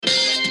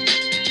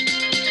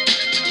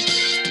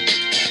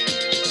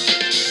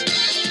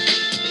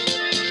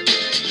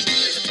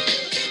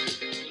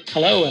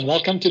Hello and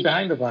welcome to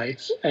Behind the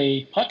Bytes,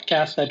 a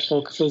podcast that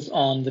focuses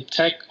on the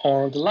tech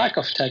or the lack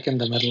of tech in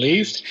the Middle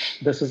East.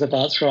 This is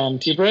Abbas from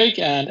Tea Break,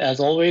 and as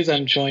always,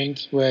 I'm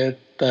joined with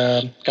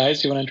guys.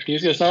 Do you want to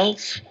introduce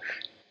yourselves?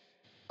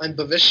 I'm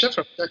Bhavisha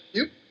from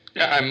TechView.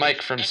 Yeah, I'm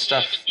Mike from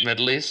Stuff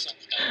Middle East.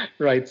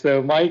 Right.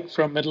 So Mike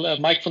from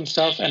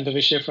Stuff and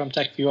Bhavisha from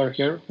TechView are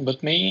here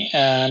with me,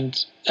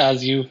 and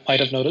as you might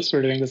have noticed,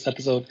 we're doing this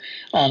episode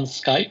on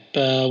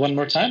Skype one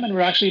more time, and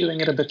we're actually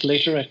doing it a bit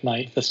later at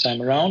night this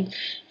time around.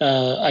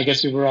 I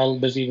guess we were all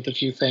busy with a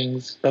few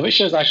things.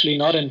 Bhavisha is actually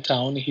not in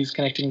town; he's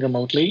connecting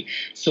remotely,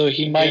 so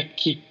he might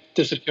keep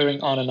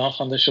disappearing on and off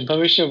on the show.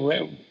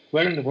 Bhavisha,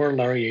 where in the world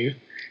are you?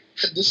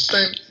 This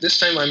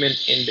time I'm in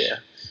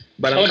India,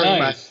 but I'm Oh, coming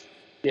nice. back.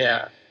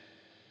 Yeah.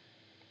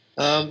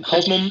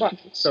 It's Mumbai,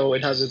 so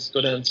it has its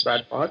good and its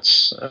bad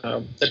parts.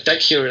 The tech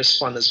here is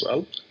fun as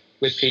well,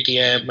 with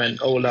Paytm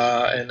and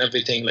Ola and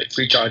everything like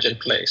free charge in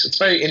place. It's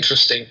very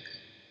interesting.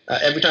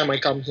 Every time I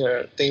come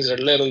here, things are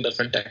a little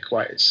different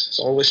tech-wise. It's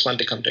always fun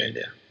to come to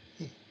India.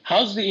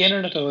 How's the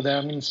internet over there?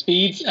 I mean,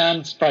 speeds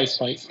and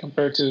price-wise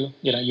compared to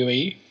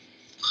UAE.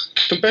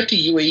 Compared to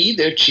UAE,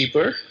 they're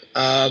cheaper.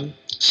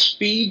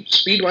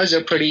 Speed-wise,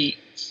 they're pretty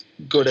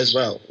good as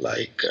well.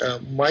 Like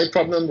my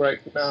problem right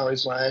now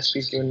is my ISP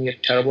is giving me a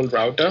terrible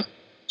router.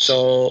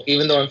 So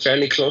even though I'm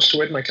fairly close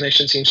to it, my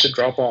connection seems to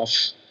drop off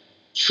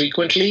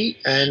frequently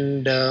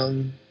and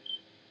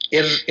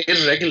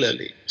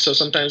irregularly. So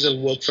sometimes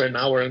it'll work for an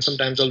hour, and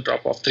sometimes it'll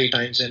drop off 3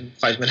 times in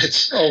 5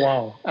 minutes. Oh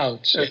wow!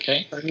 Ouch.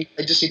 Okay.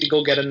 I just need to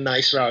go get a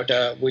nice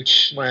router,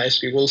 which my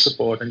ISP will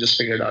support, and just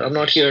figure it out. I'm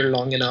not here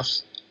long enough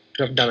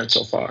to have done it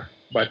so far,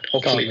 but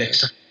hopefully Got it.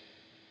 next time.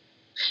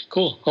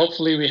 Cool.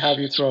 Hopefully, we have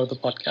you throughout the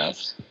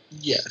podcast.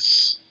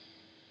 Yes.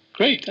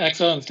 Great,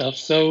 excellent stuff.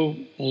 So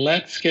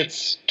let's get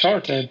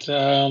started.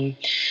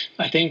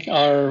 I think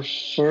our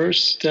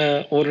first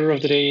order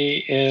of the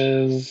day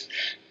is.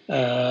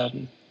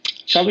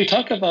 Shall we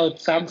talk about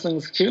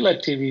Samsung's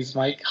QLED TVs,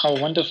 Mike? How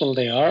wonderful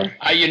they are.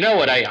 You know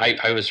what?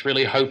 I was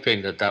really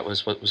hoping that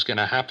was what was going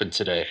to happen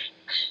today.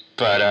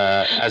 But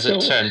as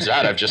it turns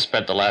out, I've just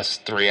spent the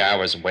last 3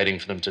 hours waiting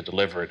for them to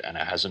deliver it, and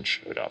it hasn't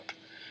showed up.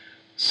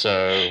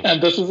 So.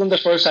 And this isn't the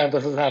first time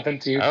this has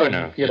happened to you. Oh, from,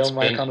 no.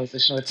 My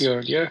conversation with you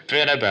earlier. It's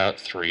been about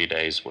 3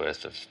 days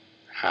worth of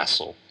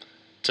hassle,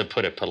 to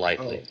put it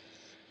politely. Oh.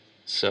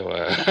 So.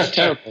 That's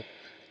terrible.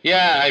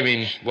 Yeah, I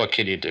mean, what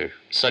can you do?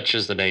 Such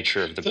is the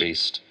nature of the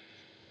beast.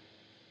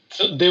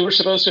 So they were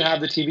supposed to have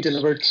the TV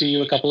delivered to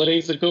you a couple of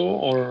days ago,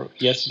 or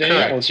yesterday,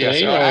 Correct, or today,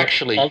 yes. or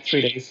Actually, all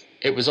 3 days.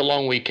 It was a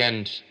long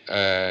weekend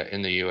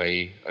in the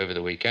UAE over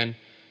the weekend.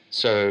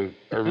 So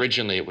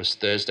originally it was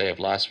Thursday of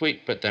last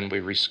week, but then we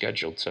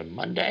rescheduled to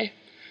Monday,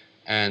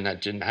 and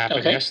that didn't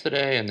happen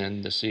yesterday, and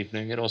then this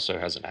evening it also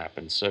hasn't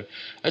happened. So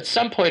at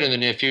some point in the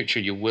near future,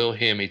 you will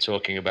hear me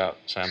talking about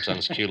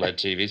Samsung's QLED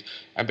TVs,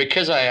 and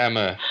because I am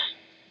a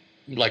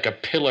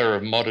pillar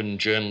of modern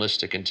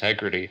journalistic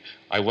integrity,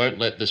 I won't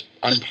let this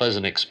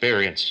unpleasant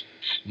experience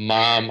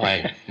mar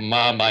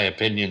my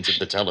opinions of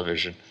the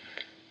television.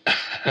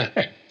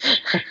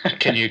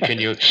 Can you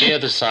hear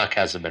the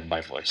sarcasm in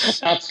my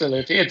voice?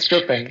 Absolutely, it's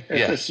dripping.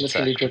 It's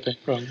literally exactly. dripping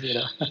from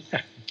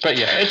But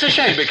yeah, it's a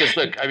shame because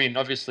look, I mean,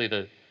 obviously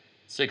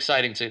it's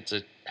exciting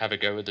to have a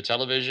go with the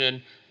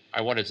television.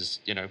 I wanted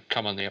to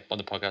come on the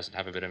podcast and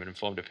have a bit of an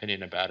informed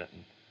opinion about it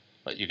and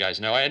let you guys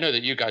know. I know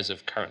that you guys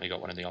have currently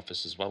got one in the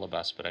office as well,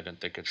 Abbas, but I don't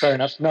think it's fair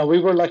enough. No, we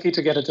were lucky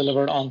to get it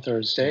delivered on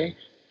Thursday.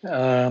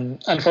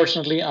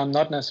 Unfortunately, I'm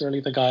not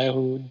necessarily the guy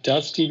who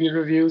does TV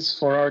reviews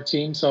for our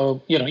team.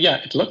 So,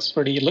 it looks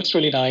pretty. It looks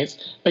really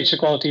nice. Picture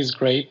quality is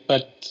great,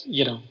 but,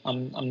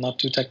 I'm not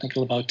too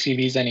technical about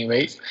TVs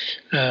anyways.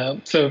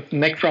 So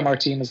Nick from our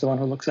team is the one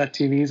who looks at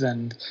TVs,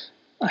 and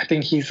I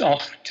think he's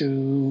off to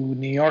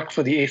New York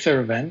for the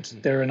Acer event.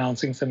 They're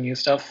announcing some new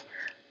stuff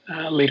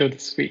later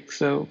this week.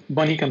 So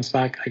when he comes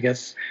back, I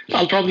guess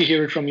I'll probably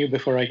hear it from you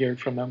before I hear it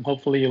from him.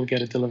 Hopefully you'll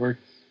get it delivered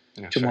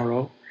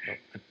tomorrow. Sure.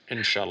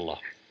 Inshallah.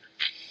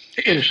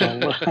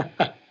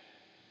 Inshallah.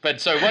 But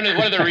so one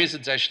of the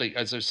reasons, actually,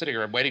 as I was sitting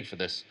around waiting for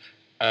this,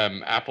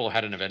 Apple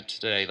had an event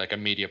today, like a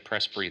media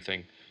press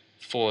briefing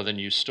for the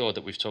new store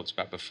that we've talked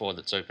about before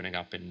that's opening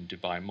up in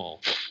Dubai Mall.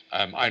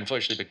 I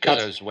unfortunately,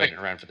 because I was waiting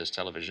around for this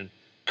television,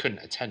 couldn't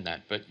attend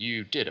that, but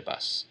you did,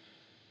 Abbas.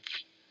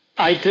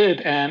 I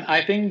did, and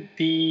I think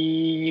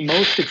the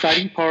most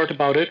exciting part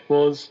about it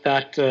was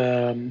that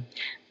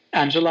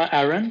Angela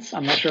Ahrens,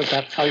 I'm not sure if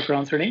that's how you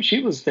pronounce her name, she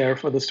was there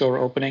for the store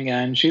opening,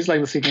 and she's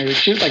like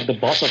she's like the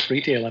boss of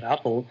retail at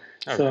Apple.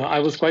 So right. I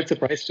was quite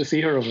surprised to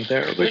see her over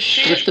there, which was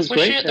she great.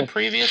 Was she at the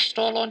previous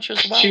store launch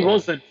as well? She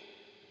wasn't.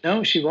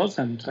 No, she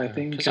wasn't. I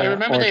think because I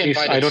remember they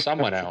invited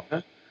someone out.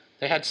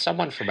 They had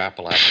someone from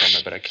Apple out from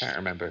it, but I can't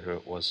remember who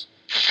it was.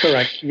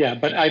 Correct, yeah,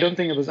 but I don't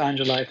think it was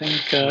Angela. I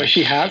think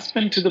she has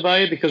been to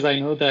Dubai because I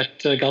know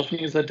that Gulf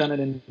News had done an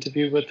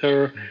interview with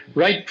her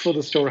right before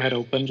the store had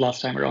opened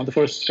last time around, the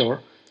first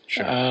store.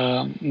 Sure.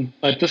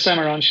 But this time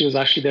around, she was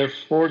actually there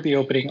for the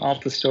opening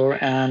of the store,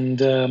 and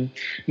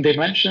they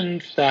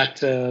mentioned that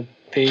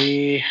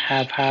they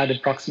have had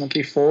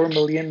approximately 4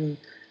 million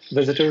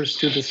visitors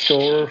to the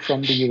store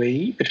from the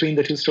UAE between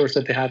the two stores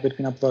that they have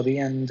between Abu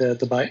Dhabi and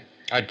Dubai.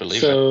 I'd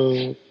believe it.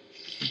 So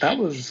that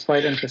was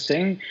quite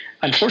interesting.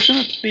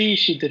 Unfortunately,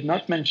 she did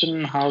not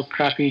mention how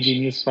crappy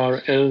Genius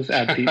Bar is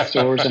at these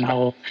stores and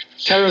how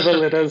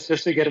terrible it is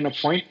just to get an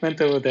appointment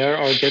over there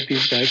or get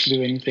these guys to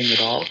do anything at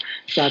all.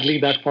 Sadly,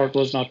 that part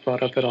was not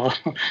brought up at all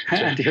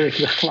during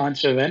the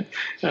launch event.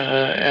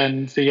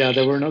 And yeah,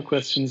 there were no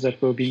questions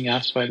that were being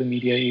asked by the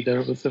media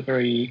either. It was a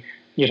very,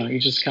 you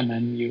just come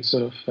in, you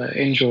sort of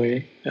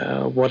enjoy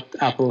what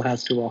Apple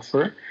has to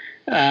offer.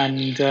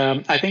 And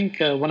I think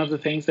one of the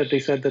things that they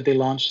said that they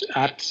launched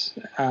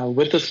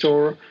with the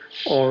store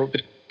or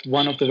with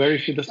one of the very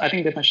few, I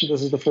think they mentioned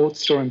this is the 4th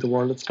store in the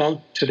world. It's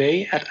called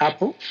Today at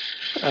Apple.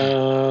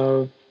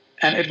 And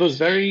it was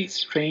very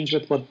strange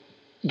with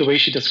the way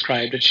she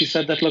described it. She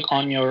said that, look,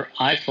 on your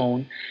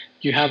iPhone,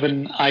 you have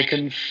an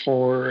icon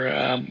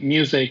for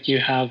music, you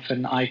have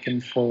an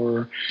icon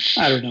for,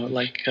 I don't know,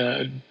 like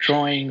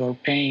drawing or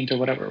paint or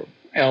whatever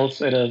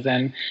else it is,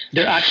 and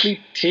they're actually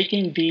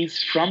taking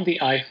these from the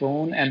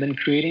iPhone and then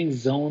creating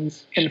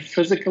zones in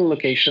physical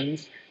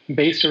locations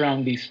based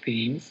around these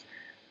themes.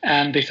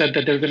 And they said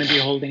that they're going to be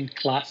holding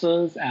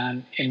classes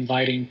and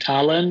inviting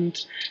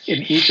talent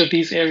in each of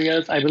these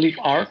areas. I believe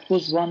art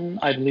was one,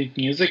 I believe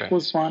music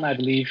was one, I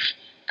believe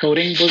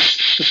coding was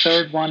the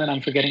 3rd one, and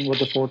I'm forgetting what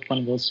the 4th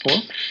one was for.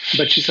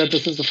 But she said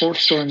this is the 4th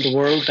store in the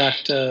world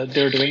that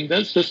they're doing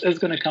this. This is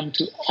going to come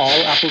to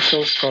all Apple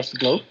stores across the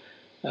globe.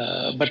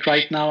 But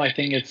right now, I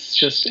think it's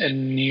just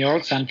in New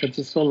York, San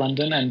Francisco,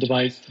 London, and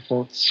Dubai is the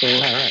 4th store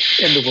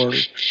in the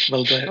world.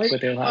 Well, where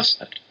they'll have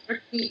that.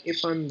 Correct me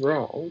if I'm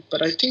wrong,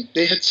 but I think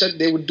they had said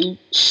they would do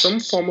some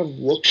form of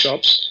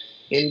workshops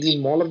in the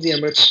Mall of the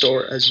Emirates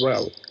store as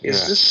well.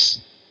 Is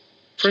this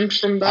different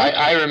from that?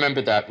 I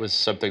remember that was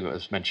something that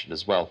was mentioned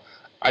as well.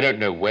 I don't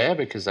know where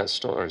because that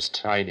store is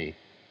tiny.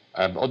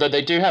 Although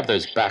they do have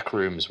those back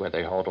rooms where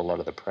they hold a lot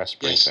of the press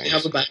briefings. Yes, they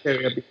have a back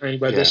area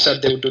behind where they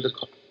said they would do the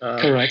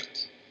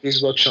correct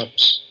these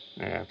workshops.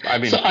 Yeah,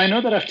 so I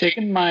know that I've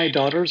taken my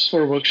daughters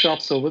for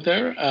workshops over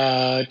there,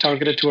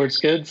 targeted towards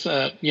kids.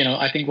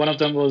 I think one of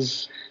them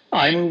was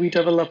iMovie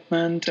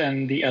development,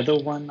 and the other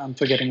one, I'm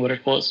forgetting what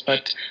it was.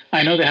 But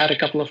I know they had a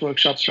couple of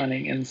workshops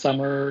running in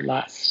summer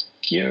last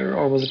year,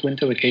 or was it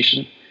winter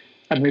vacation?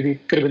 And maybe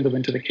it could have been the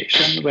winter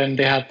vacation when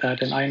they had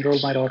that, and I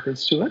enrolled my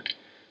daughters to it.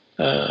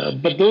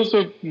 But those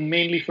were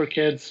mainly for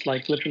kids.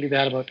 Like literally, they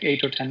had about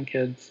 8 or 10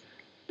 kids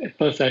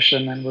per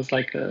session, and was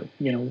like a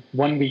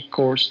 1 week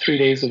course, 3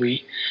 days a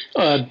week.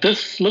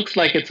 This looks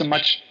like it's a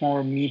much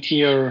more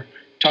meatier,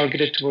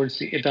 targeted towards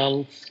the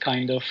adults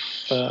kind of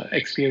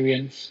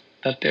experience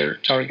that they're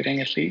targeting,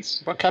 at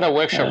least. What kind of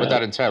workshop would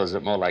that entail? Is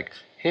it more like,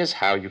 here's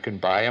how you can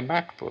buy a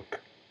MacBook?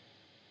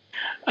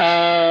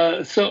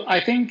 So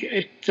I think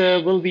it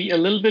will be a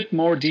little bit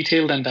more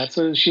detailed than that.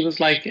 So she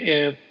was like,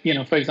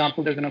 for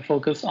example, they're going to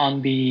focus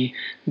on the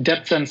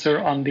depth sensor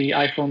on the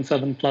iPhone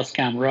 7 Plus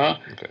camera.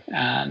 Okay.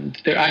 And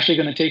they're actually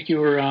going to take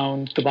you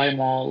around Dubai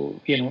Mall,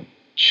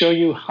 show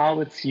you how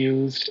it's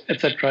used,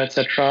 etc.,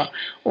 etc.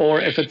 Or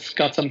if it's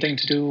got something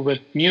to do with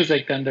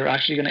music, then they're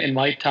actually going to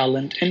invite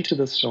talent into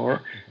the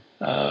store.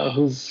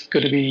 Who's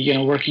going to be,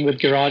 working with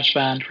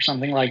GarageBand or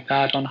something like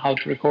that on how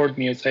to record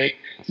music,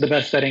 the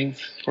best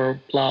settings for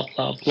blah,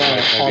 blah, blah.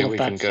 Maybe all of we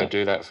that can go stuff.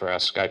 do that for our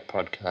Skype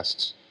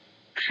podcasts.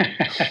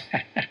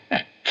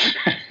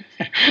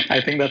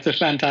 I think that's a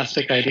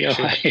fantastic idea.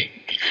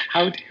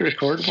 How do you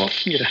record what?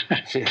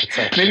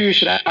 Maybe we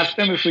should ask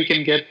them if we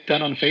can get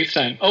done on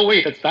FaceTime. Oh,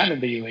 wait, it's banned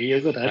in the UAE,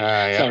 isn't it?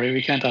 Yeah. Sorry,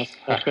 we can't ask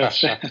that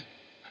question.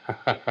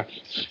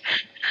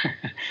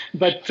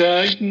 But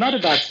not a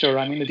bad store.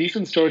 I mean, a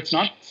decent store. It's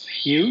not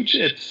huge.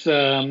 It's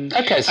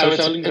okay. So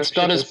it's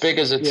not as big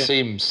as it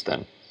seems,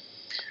 then.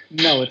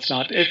 No, it's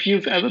not. If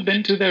you've ever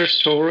been to their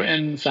store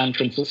in San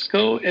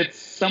Francisco, it's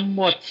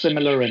somewhat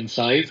similar in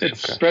size.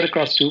 It's spread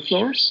across 2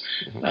 floors.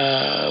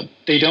 Mm-hmm.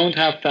 They don't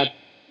have that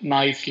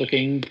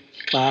nice-looking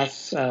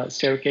glass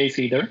staircase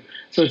either.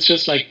 So it's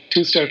just like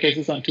 2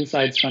 staircases on 2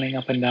 sides running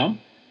up and down.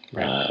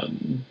 Right.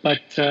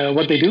 But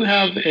what they do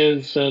have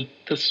is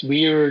this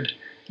weird.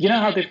 You know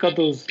how they've got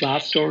those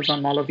glass doors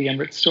on Mall of the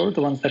Emirates store,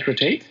 the ones that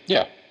rotate?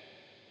 Yeah.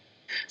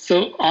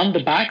 So on the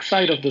back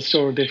side of the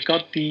store, they've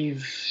got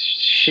these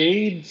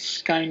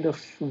shades, kind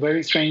of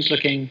very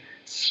strange-looking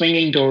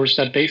swinging doors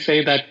that they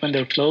say that when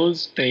they're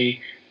closed, they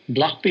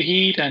block the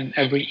heat, and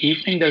every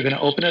evening they're going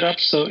to open it up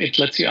so it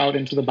lets you out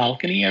into the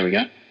balcony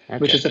area,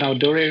 which is an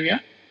outdoor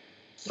area.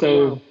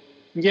 So,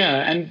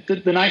 yeah, and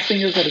the nice thing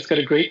is that it's got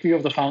a great view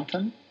of the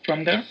fountain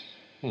from there.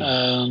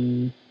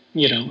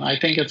 I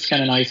think it's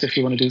kind of nice if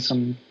you want to do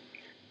some,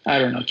 I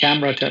don't know,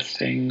 camera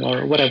testing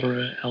or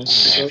whatever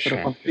else.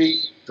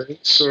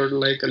 Sort of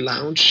like a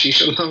lounge,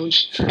 shisha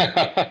lounge.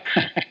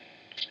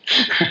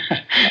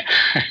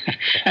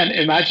 And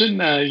imagine,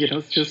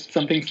 just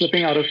something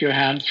slipping out of your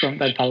hands from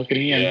that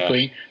balcony and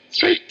going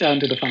straight down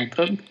to the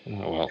fountain.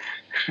 Oh, well.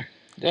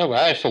 Yeah,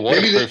 well, if they're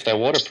waterproof, they're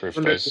waterproof.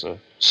 Maybe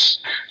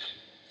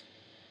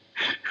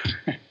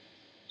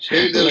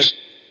the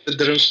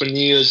dirhams for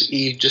New Year's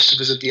Eve just to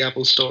visit the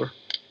Apple store.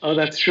 Oh,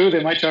 that's true.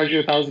 They might charge you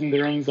 1,000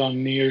 dirhams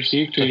on New Year's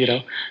Eve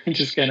to, and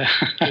just kind of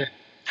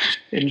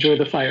enjoy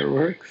the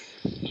fireworks.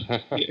 Yeah.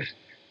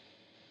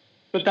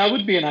 But that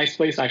would be a nice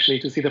place actually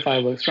to see the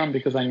fireworks from,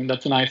 because I mean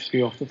that's a nice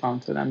view of the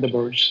fountain and the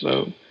Burj.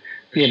 So,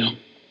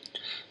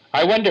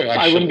 I wonder. Actually,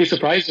 I wouldn't be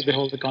surprised if they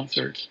hold the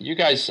concert. You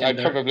guys, I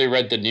probably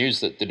read the news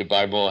that the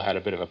Dubai Mall had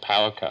a bit of a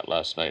power cut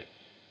last night.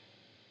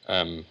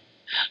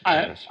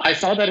 I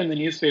saw that in the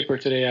newspaper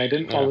today. I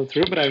didn't follow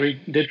through, but I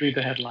did read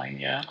the headline.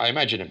 Yeah. I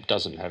imagine it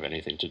doesn't have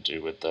anything to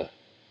do with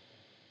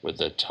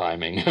the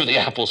timing of the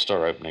Apple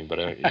Store opening, but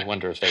I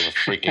wonder if they were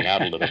freaking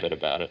out a little bit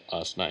about it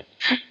last night.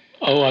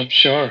 Oh, I'm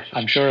sure.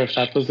 If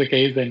that was the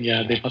case, then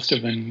yeah, they must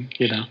have been.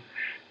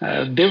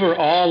 They were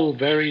all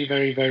very,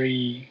 very,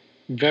 very,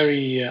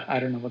 very. I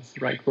don't know what's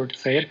the right word to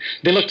say it.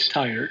 They looked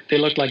tired. They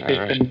looked like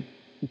they've been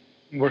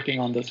working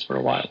on this for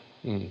a while.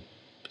 Mm.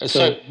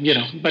 So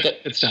but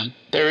it's done.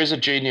 There is a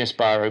Genius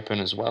bar open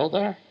as well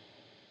there?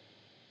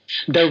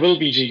 There will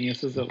be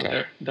Geniuses over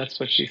there. That's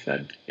what she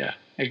said. Yeah,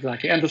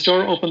 exactly. And the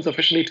store opens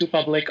officially to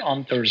public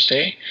on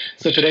Thursday.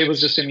 So today was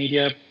just a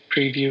media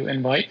preview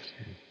invite.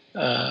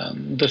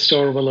 The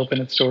store will open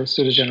its doors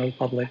to the general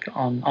public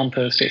on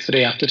Thursday, so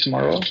day after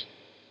tomorrow.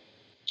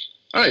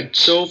 All right,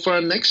 so for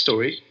our next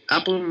story,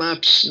 Apple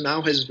Maps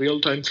now has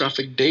real-time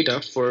traffic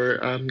data for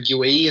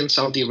UAE and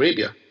Saudi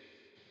Arabia.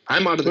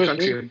 I'm out of the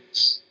country.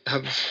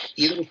 Have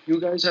either of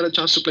you guys had a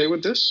chance to play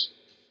with this?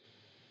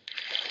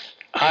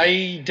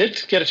 I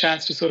did get a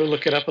chance to sort of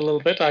look it up a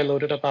little bit. I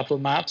loaded up Apple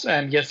Maps,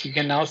 and yes, you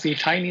can now see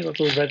tiny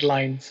little red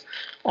lines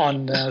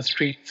on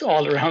streets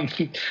all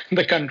around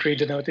the country,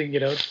 denoting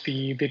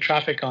the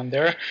traffic on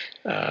there.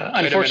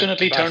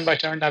 Unfortunately,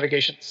 turn-by-turn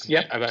navigations.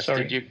 Yep.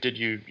 Sorry. Did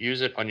you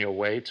use it on your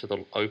way to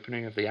the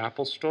opening of the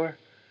Apple Store?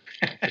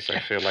 Because I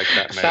feel like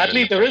that.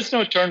 Sadly, there is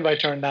no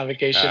turn-by-turn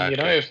navigation.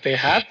 Okay. If they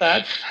had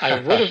that, I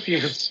would have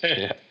used it.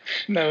 Yeah.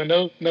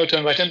 No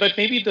turn-by-turn. But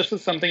maybe this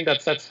is something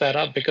that sets that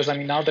up, because I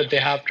mean, now that they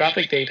have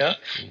traffic data,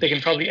 they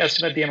can probably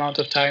estimate the amount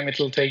of time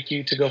it'll take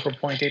you to go from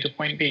point A to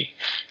point B.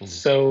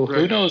 So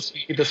who knows?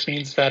 Maybe this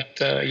means that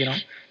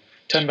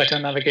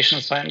turn-by-turn navigation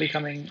is finally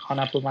coming on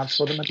Apple Maps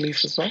for them, at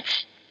least, as well.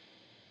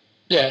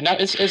 Yeah. Now,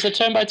 is the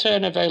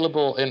turn-by-turn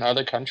available in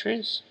other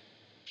countries?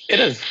 It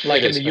is.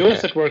 Like in the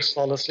US, it works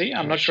flawlessly.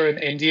 I'm not sure in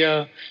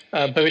India.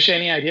 Bhavish,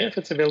 any idea if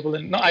it's available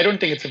in... No, I don't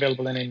think it's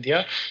available in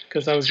India,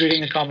 because I was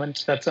reading a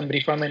comment that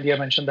somebody from India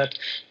mentioned that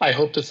I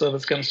hope the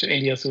service comes to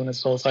India soon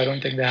as well, so I don't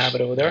think they have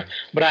it over there.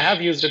 But I have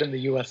used it in the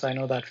US, I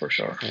know that for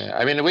sure. Yeah,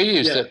 I mean, we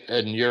used it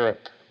in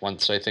Europe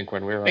once, I think,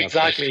 when we were on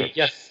Exactly, a first trip.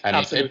 Yes, and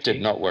absolutely. It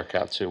did not work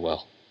out too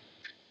well.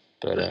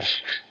 But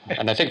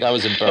and I think that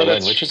was in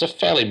Berlin, which is a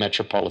fairly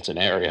metropolitan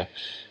area.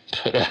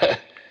 But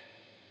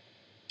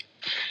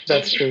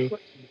that's true.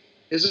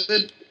 Is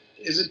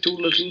it too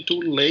little,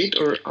 too late,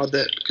 or are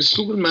there? Because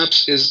Google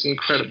Maps is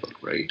incredible,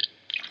 right?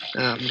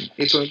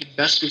 It's one of the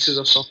best pieces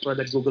of software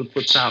that Google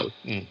puts out.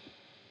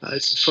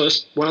 It's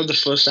one of the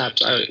first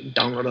apps I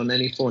download on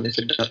any phone if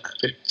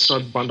it's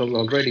not bundled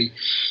already.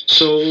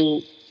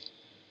 So,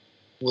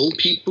 will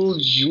people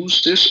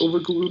use this over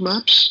Google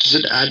Maps? Does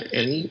it add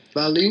any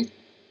value?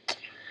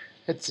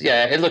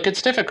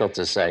 It's difficult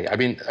to say. I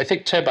mean, I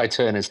think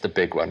turn-by-turn is the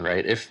big one,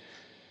 right? If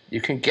you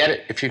can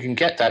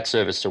get that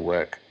service to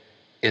work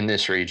in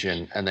this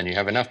region, and then you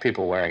have enough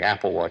people wearing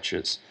Apple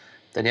Watches,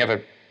 then you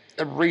have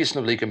a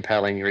reasonably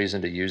compelling reason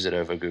to use it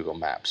over Google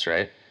Maps,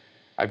 right?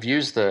 I've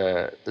used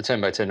the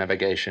turn-by-turn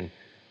navigation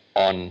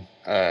in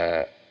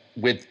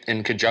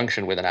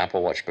conjunction with an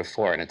Apple Watch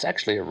before, and it's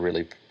actually a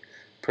really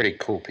pretty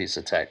cool piece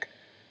of tech,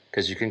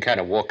 because you can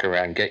kind of walk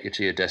around, get you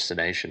to your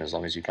destination, as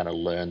long as you kind of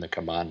learn the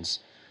commands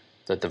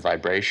that the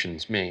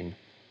vibrations mean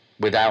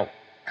without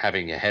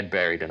having your head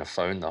buried in a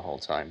phone the whole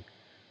time.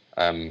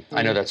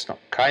 I know that's not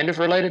kind of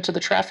related to the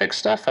traffic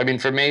stuff. I mean,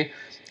 for me,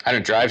 I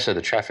don't drive, so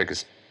the traffic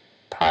is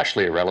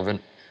partially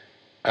irrelevant.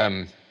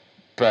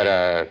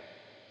 But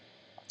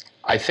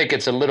I think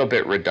it's a little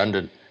bit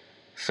redundant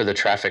for the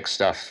traffic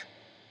stuff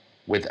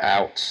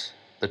without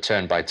the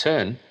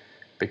turn-by-turn,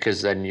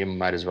 because then you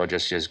might as well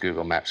just use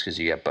Google Maps, because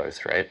you get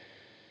both, right?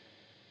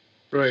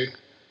 Right.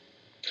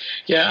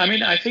 Yeah, I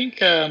mean, I think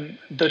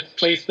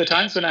the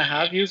times when I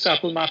have used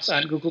Apple Maps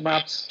and Google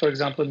Maps, for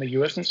example, in the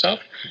US and stuff,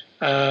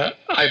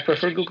 I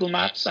prefer Google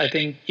Maps. I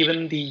think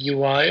even the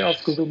UI of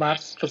Google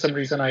Maps, for some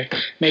reason,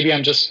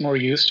 I'm just more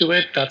used to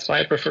it. That's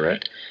why I prefer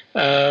it.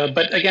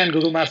 But again,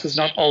 Google Maps is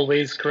not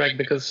always correct,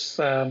 because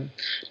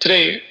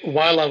today,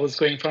 while I was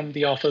going from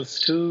the office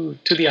to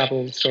the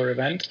Apple Store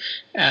event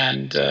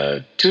and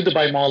to the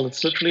Dubai Mall,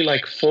 it's literally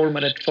like 4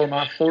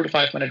 to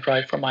 5 minute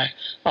drive from my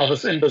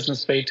office in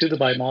Business Bay to the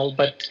Dubai Mall.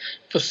 But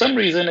for some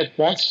reason, it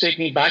wants to take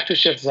me back to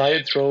Sheikh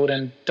Zayed Road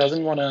and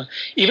doesn't want to,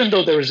 even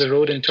though there is a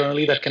road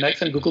internally that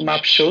connects and Google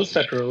Maps shows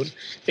that road,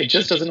 it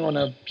just doesn't want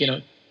to,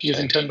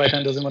 using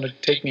turn-by-turn doesn't want to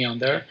take me on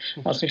there.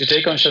 It wants me to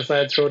take on Sheikh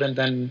Zayed Road and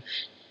then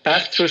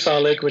pass through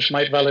Salik, which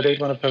might validate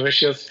one of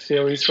Bhavish's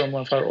theories from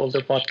one of our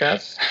older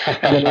podcasts,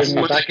 and then bring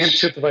me back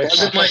into the Dubai Mall.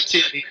 That's my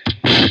theory.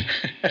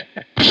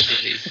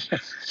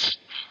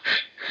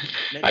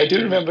 I do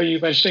remember you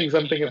mentioning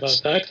something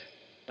about that.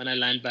 when I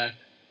land back.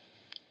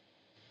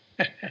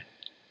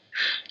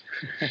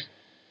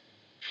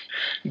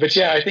 But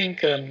yeah, I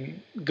think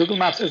Google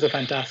Maps is a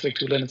fantastic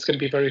tool, and it's going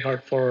to be very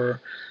hard for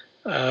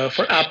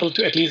Apple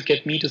to at least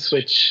get me to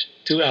switch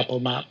to Apple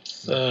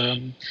Maps.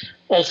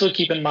 Also,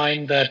 keep in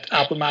mind that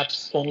Apple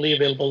Maps is only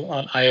available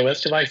on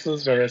iOS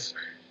devices, whereas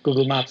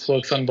Google Maps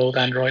works on both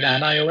Android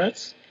and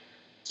iOS.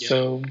 Yep.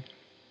 So,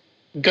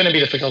 going to be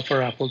difficult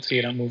for Apple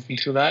to move me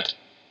to that.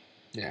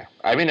 Yeah,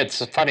 I mean,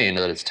 it's funny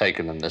that it's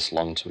taken them this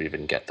long to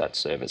even get that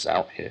service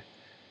out here.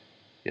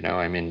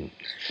 I mean,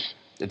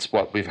 it's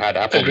what we've had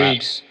Apple Agreed.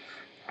 Maps.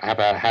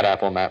 Had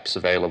Apple Maps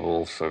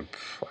available for,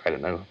 I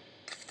don't know,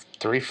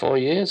 3-4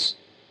 years.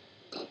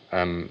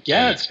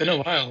 It's been a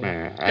while.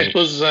 It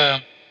was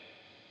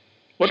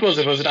what was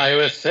it? Was it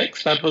iOS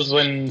 6? That was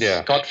when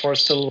Scott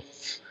Forstall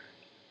was,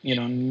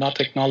 not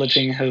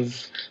acknowledging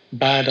his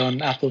bad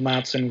on Apple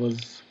Maps and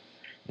was,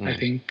 I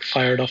think,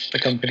 fired off the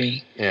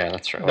company. Yeah,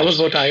 that's right. That was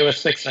what iOS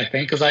 6, I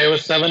think, because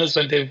iOS 7 is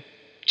when they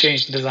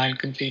changed the design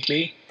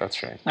completely.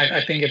 That's right.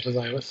 I think it was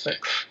iOS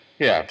 6.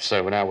 Yeah,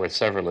 so now we're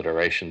several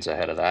iterations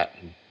ahead of that.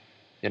 And,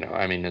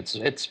 I mean,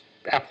 it's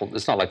Apple.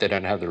 It's not like they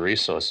don't have the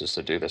resources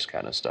to do this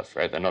kind of stuff,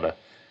 right? They're not a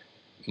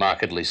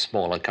markedly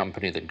smaller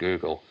company than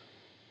Google,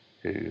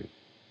 who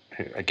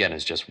again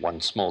is just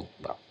one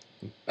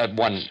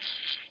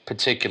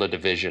particular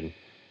division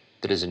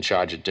that is in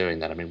charge of doing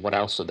that. I mean, what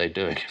else are they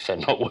doing if they're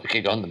not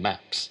working on the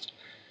maps?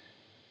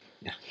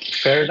 Yeah.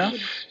 Fair enough.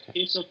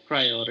 It's a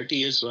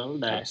priority as well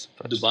that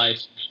Dubai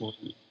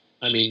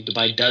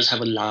does have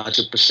a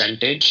larger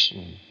percentage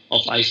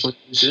of iPhone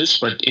users,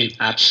 but in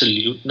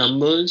absolute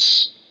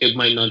numbers, it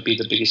might not be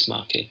the biggest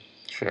market.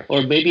 Sure.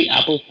 Or maybe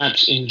Apple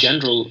Maps in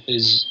general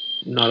is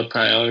not a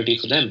priority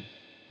for them.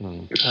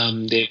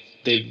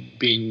 They've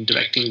been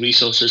directing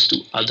resources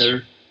to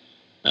other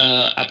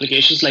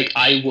applications. Like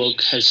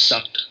iWork has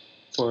sucked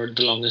for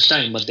the longest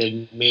time, but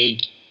they've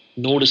made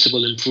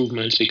noticeable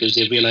improvements because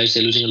they realized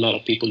they're losing a lot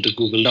of people to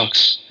Google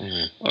Docs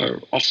or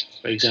Office,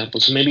 for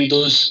example. So maybe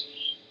those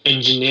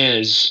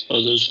engineers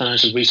or those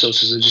financial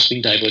resources are just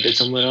being diverted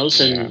somewhere else,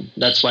 and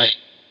that's why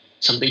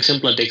something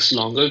simpler takes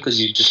longer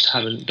because you just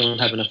don't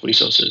have enough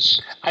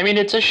resources. I mean,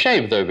 it's a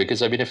shame though,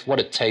 because I mean, if what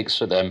it takes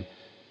for them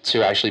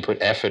to actually put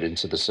effort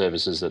into the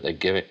services that they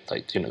give it,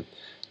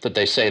 that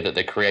they say that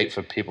they create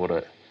for people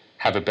to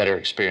have a better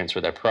experience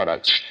with their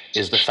products,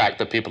 is the fact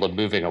that people are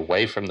moving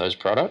away from those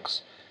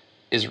products,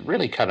 is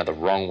really kind of the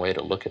wrong way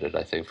to look at it,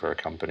 I think, for a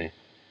company.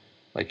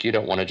 Like, you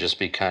don't want to just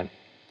be kind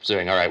of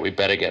saying, all right, we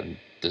better get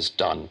this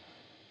done,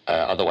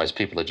 otherwise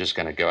people are just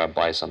going to go out and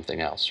buy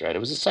something else, right? It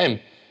was the same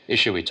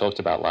issue we talked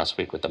about last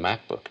week with the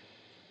MacBook.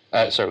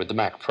 With the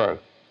Mac Pro.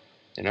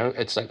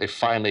 It's like they're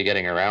finally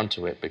getting around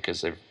to it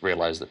because they've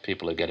realized that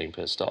people are getting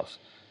pissed off.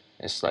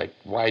 It's like,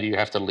 why do you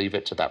have to leave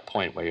it to that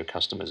point where your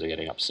customers are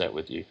getting upset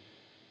with you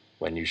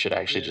when you should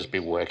actually just be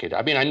working?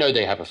 I mean, I know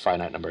they have a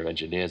finite number of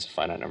engineers, a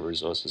finite number of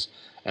resources,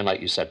 and like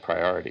you said,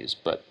 priorities,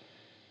 but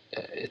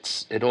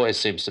it always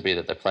seems to be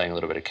that they're playing a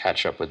little bit of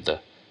catch up with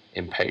the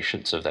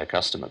impatience of their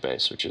customer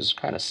base, which is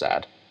kind of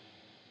sad.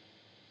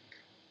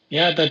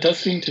 Yeah, that does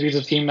seem to be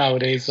the theme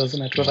nowadays,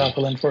 doesn't it, with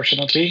Apple,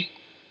 unfortunately.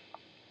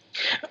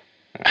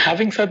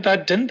 Having said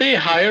that, didn't they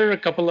hire a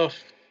couple of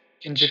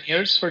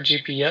engineers for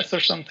GPS or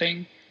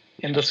something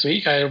in this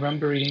week? I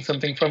remember reading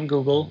something from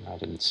Google. I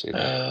didn't see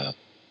that.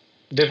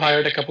 They've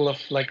hired a couple of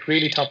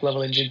really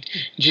top-level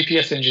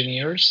GPS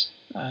engineers,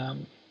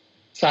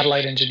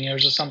 satellite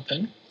engineers or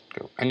something.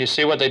 And you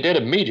see what they did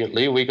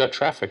immediately? We got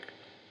traffic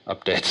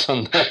updates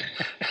on that.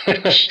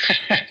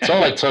 That's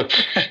all it took.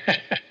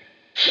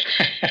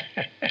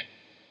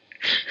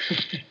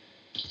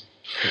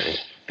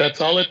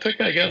 That's all it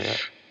took, I guess. Yeah.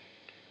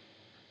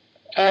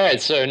 All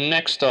right, so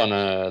next on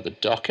the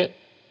docket,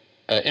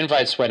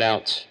 invites went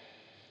out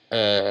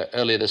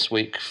earlier this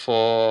week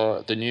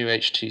for the new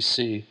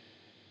HTC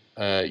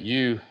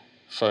U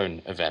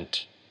phone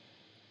event.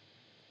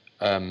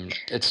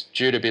 It's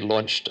due to be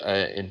launched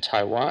in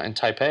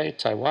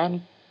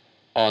Taipei,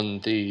 on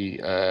the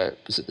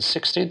was it the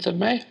 16th of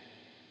May?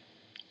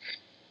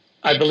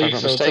 I believe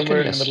so,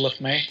 somewhere in the middle of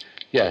May.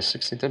 Yeah,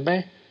 16th of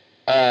May.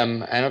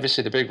 And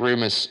obviously the big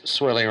rumors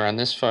swirling around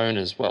this phone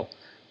is, well,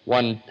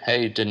 one,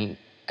 hey, didn't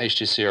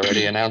HTC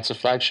already announce a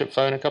flagship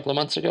phone a couple of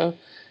months ago?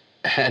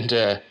 And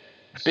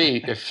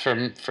B, if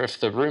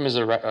the rumors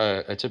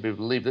are to be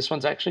believed, this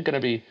one's actually going to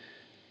be,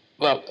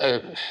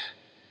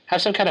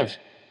 have some kind of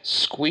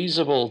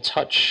squeezable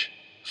touch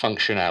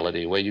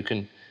functionality where you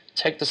can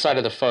take the side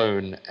of the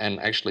phone and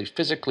actually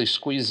physically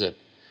squeeze it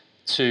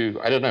to,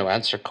 I don't know,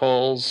 answer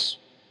calls,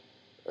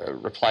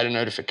 reply to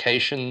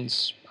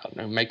notifications, I don't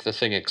know, make the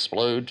thing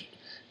explode.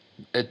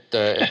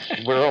 We're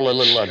all a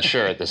little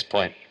unsure at this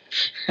point.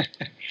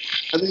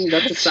 I think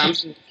that's a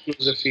Samsung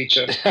exclusive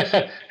feature.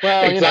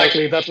 Well,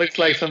 exactly. That looks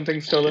like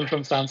something stolen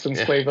from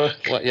Samsung's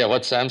playbook.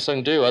 What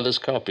Samsung do, others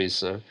copy.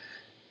 So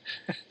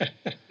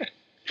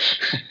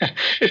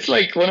it's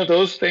like one of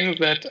those things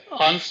that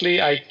honestly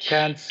I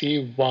can't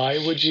see why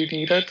would you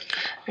need it.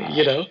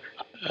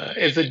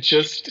 Is it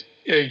just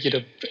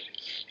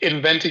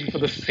inventing for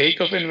the sake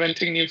of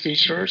inventing new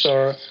features,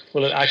 or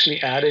will it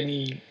actually add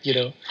any,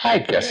 I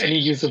guess any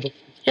usable?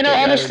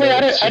 Honestly,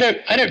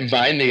 I don't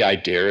mind the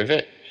idea of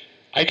it.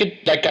 I could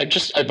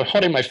I'm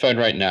holding my phone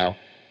right now,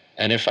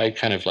 and if I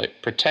kind of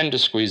like pretend to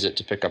squeeze it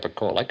to pick up a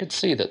call, I could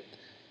see that,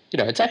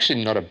 it's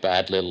actually not a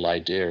bad little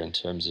idea in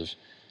terms of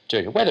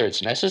doing it. Whether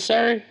it's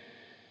necessary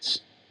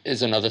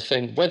is another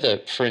thing. Whether,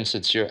 for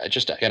instance, you're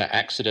just going to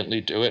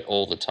accidentally do it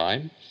all the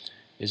time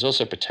is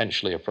also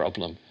potentially a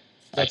problem.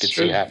 I could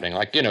see happening.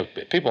 Like,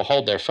 people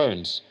hold their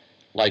phones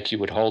like you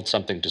would hold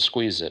something to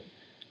squeeze it,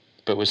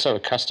 but we're so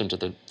accustomed to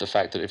the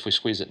fact that if we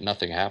squeeze it,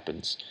 nothing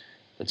happens,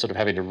 that sort of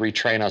having to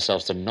retrain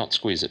ourselves to not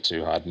squeeze it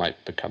too hard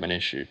might become an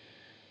issue.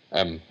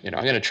 I'm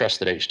going to trust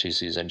that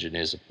HTC's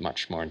engineers are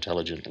much more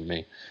intelligent than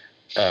me,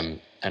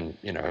 and,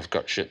 have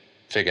got shit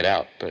figured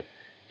out. But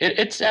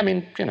it's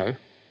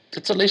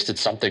at least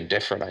it's something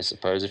different, I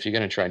suppose, if you're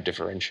going to try and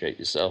differentiate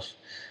yourself,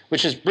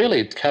 which is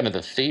really kind of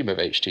the theme of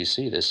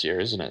HTC this year,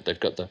 isn't it? They've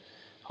got the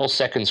whole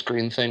second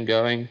screen thing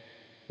going.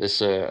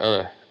 This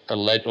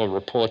alleged or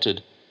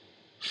reported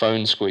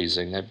phone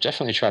squeezing. They're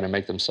definitely trying to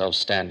make themselves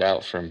stand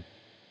out from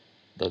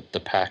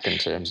the pack in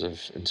terms of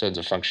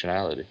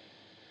functionality.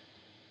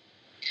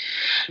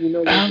 There's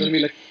going to be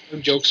like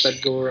jokes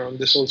that go around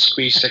this whole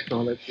squeeze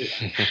technology.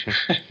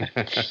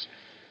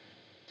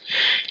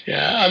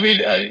 Yeah,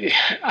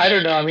 I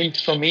don't know.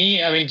 For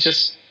me,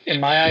 just in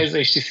my eyes,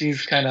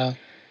 HTC's kind of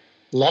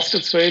lost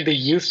its way. They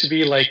used to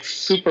be like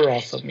super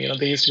awesome.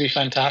 They used to be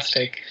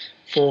fantastic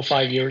 4 or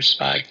 5 years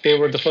back. They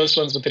were the first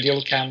ones with the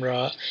dual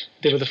camera.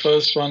 They were the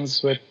first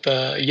ones with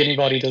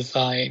unibody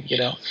design.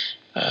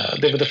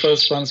 They were the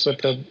first ones with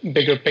the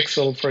bigger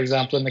pixel, for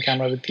example, in the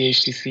camera with the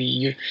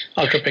HTC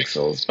Ultra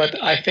Pixels.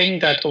 But I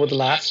think that over the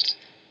last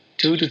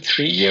 2 to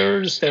 3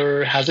 years,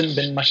 there hasn't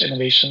been much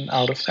innovation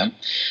out of them.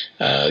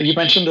 You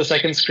mentioned the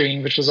second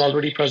screen, which was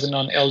already present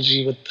on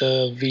LG with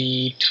the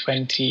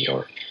V20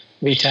 or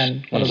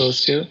V10, one of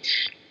those two.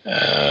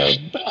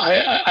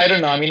 I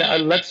don't know.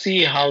 Let's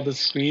see how the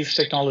squeeze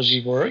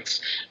technology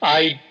works.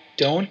 I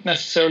don't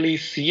necessarily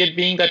see it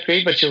being that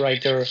great, but you're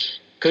right. There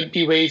could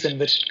be ways in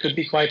which it could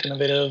be quite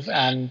innovative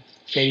and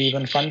maybe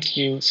even fun to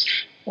use,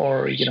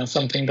 or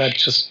something that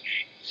just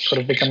sort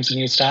of becomes a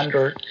new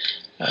standard.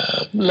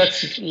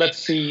 Let's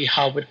see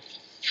how it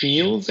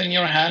feels in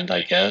your hand,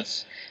 I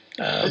guess.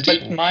 No, go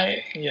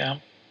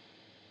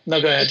ahead.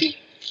 I think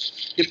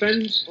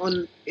depends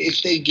on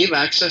if they give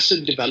access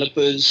to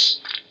developers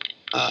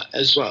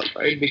as well,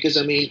 right? Because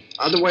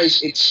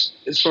otherwise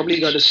it's probably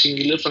got a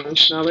singular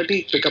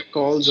functionality, pick up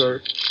calls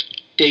or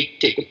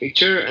take a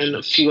picture and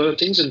a few other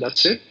things, and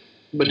that's it.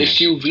 But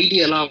if you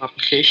really allow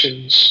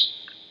applications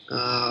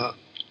to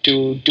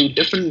do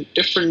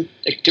different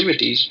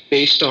activities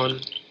based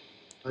on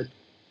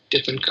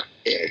different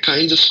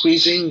kinds of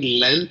squeezing,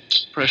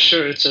 length,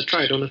 pressure,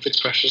 etc. I don't know if it's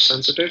pressure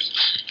sensitive.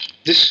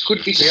 This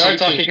could be. We are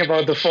talking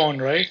about the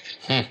phone, right?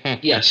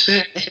 Yes.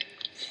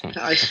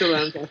 I still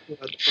am talking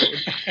about the phone.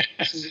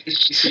 This is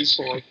HTC's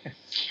fault.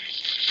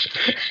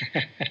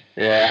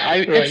 Yeah,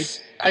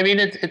 it's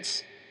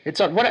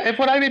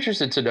what I'm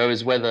interested to know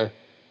is whether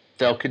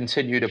they'll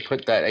continue to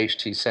put that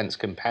HT Sense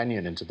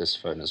companion into this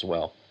phone as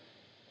well,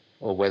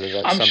 or whether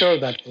that's. I'm sure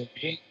that will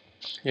be.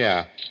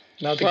 Yeah.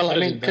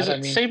 Because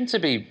it seemed to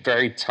be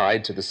very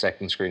tied to the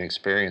second screen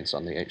experience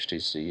on the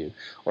HTCU,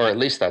 or at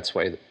least that's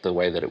the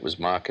way that it was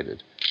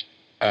marketed.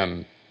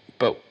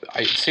 But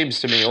it seems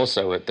to me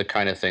also the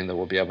kind of thing that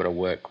will be able to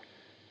work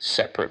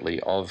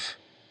separately of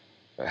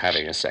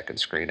having a second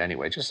screen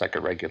anyway, just like a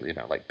regular,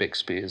 like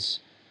Bixby is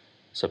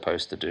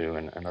supposed to do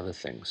and other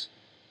things.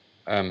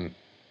 I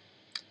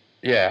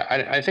think,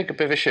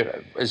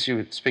 Bhavisha, as you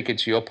were speaking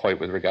to your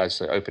point with regards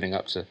to opening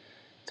up to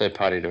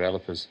third-party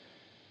developers,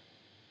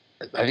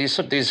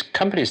 these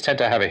companies tend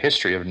to have a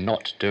history of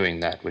not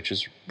doing that, which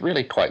is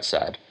really quite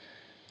sad.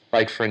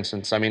 Like, for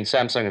instance,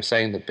 Samsung are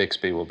saying that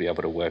Bixby will be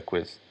able to work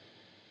with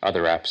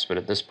other apps, but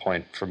at this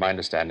point, from my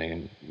understanding,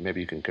 and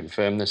maybe you can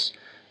confirm this,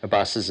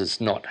 Abbas, is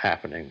it's not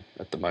happening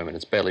at the moment.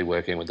 It's barely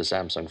working with the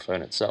Samsung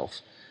phone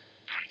itself.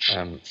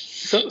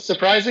 So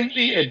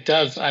surprisingly, it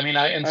does. I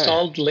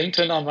installed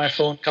LinkedIn on my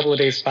phone a couple of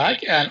days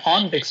back, and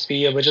on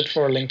Bixby, a widget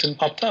for LinkedIn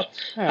popped up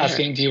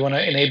asking, do you want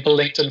to enable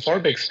LinkedIn for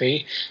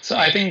Bixby? So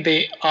I think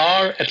they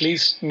are at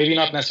least maybe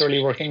not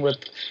necessarily working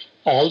with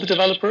all the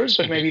developers,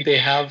 but maybe they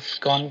have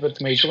gone with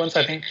the major ones.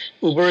 I think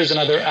Uber is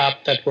another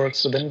app that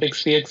works within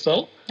Bixby as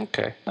well.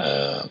 Okay.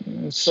 I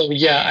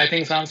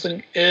think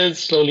Samsung is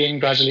slowly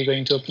and gradually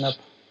going to open up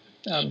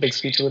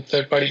Bixby to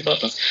third-party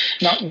developers.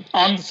 Now,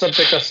 on the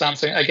subject of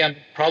Samsung, again,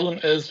 the problem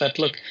is that,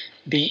 look,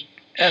 the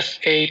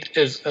S8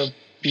 is a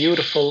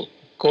beautiful,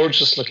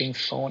 gorgeous-looking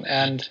phone,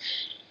 and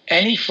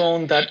any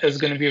phone that is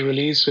going to be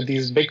released with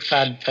these big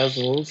fat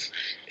bezels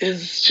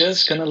is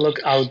just going to look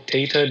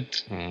outdated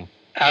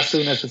as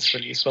soon as it's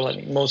released. Well,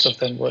 most of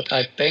them would,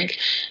 I think.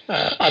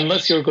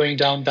 Unless you're going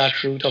down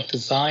that route of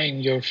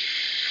design, your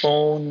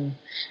phone,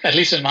 at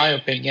least in my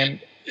opinion,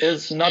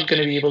 is not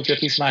going to be able to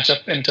at least match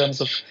up in terms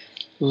of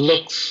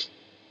looks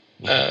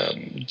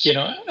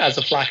as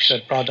a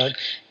flagship product.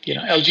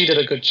 LG did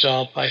a good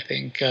job, I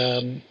think,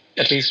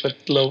 at least with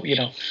low,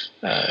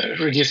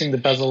 reducing the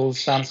bezels.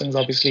 Samsung's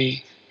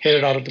obviously hit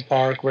it out of the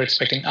park. We're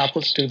expecting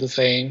Apple to do the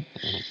same.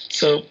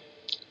 So,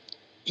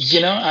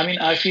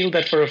 I feel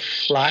that for a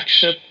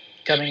flagship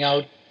coming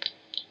out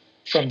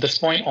from this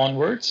point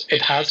onwards,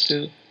 it has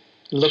to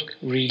look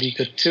really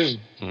good too.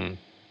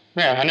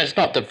 Yeah, and it's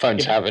not that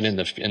phones haven't in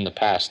the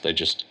past.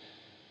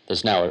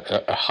 There's now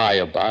a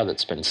higher bar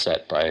that's been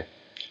set by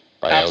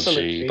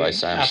LG, by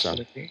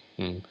Samsung. Absolutely.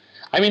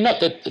 I mean, not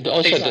that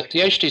also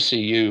Exactly. the HTC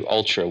U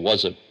Ultra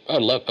was a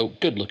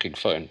good-looking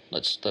phone.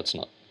 Let's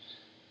not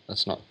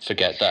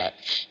forget that.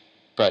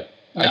 But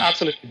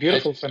absolutely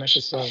beautiful finish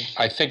as well.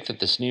 I think that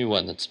this new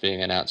one that's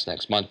being announced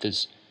next month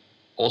is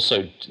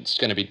also, it's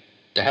going to be,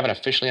 they haven't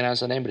officially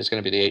announced the name, but it's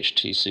going to be the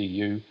HTC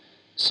U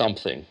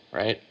something,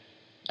 right?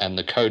 And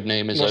the code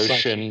name is Most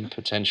Ocean. likely.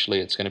 Potentially,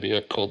 it's going to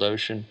be called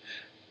Ocean.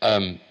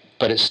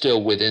 But it's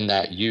still within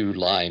that U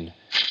line.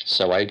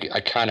 So I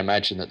can't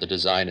imagine that the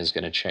design is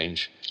going to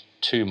change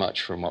too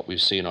much from what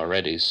we've seen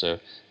already. So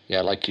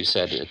yeah, like you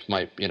said, it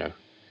might,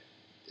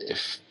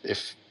 if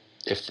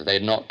they're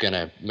not going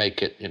to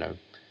make it,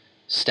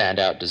 stand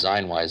out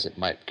design-wise, it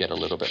might get a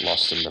little bit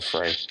lost in the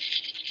fray.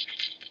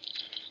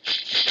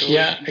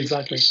 Yeah,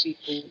 exactly.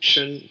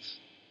 Ocean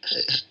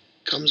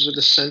comes with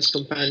a Sense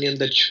Companion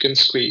that you can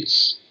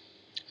squeeze.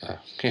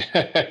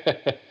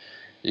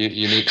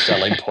 Unique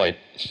selling point.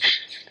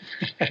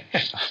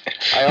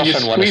 I You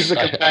often squeeze the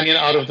companion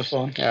out of the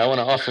phone. Yeah, I want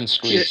to often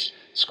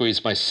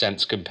squeeze my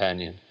Sense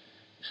Companion.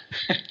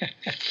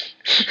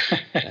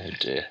 Oh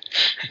dear.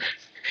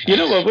 You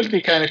know what would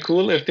be kind of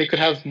cool if they could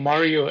have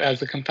Mario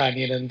as a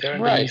companion in there,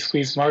 and then you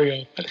squeeze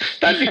Mario.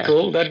 That'd be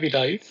cool. That'd be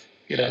nice.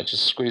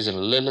 Just squeezing a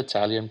little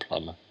Italian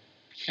plumber.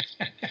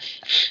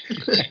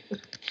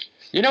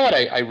 You know what?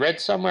 I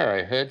read somewhere,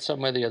 I heard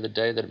somewhere the other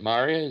day that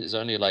Mario is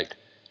only like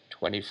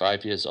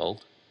 25 years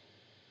old.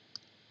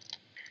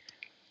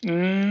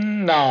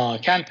 No,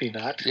 it can't be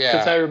that. Yeah.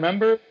 Because I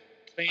remember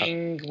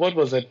playing, what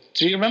was it?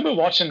 Do you remember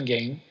Watching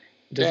Game?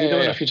 Does either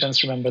one of you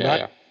gents remember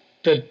that?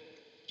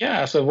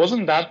 Yeah. So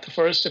wasn't that the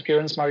first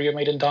appearance Mario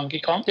made in Donkey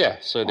Kong? Yeah,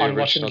 so the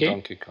original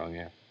Donkey Kong,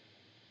 yeah.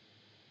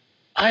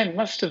 I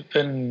must have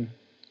been...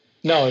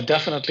 No,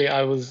 definitely.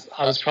 I was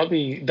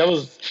probably... That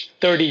was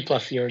 30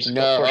 plus years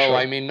ago. No, sure.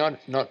 I mean, not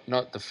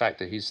the fact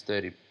that he's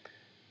 30,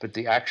 but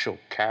the actual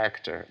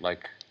character,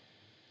 like...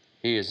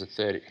 He is a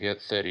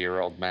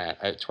 30-year-old man,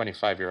 a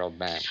 25-year-old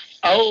man.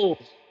 Oh.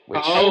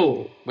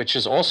 Which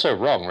is also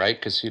wrong, right?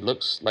 Because he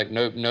looks like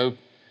no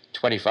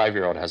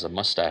 25-year-old has a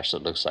mustache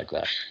that looks like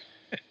that.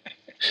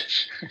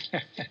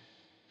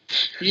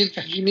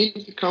 You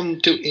need to come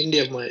to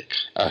India, Mike.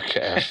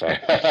 Okay,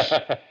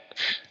 fair.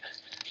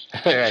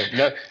 Right,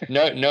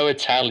 no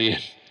Italian,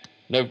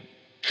 no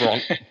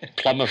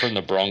plumber from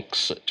the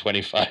Bronx at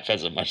 25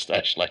 has a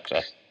mustache like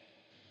that.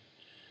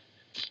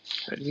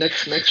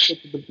 Next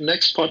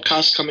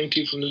podcast coming to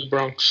you from the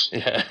Bronx.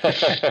 Yeah.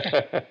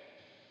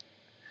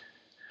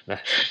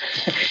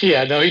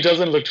 Yeah, no, he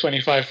doesn't look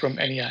 25 from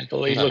any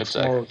angle. He looks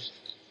more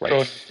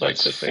grown,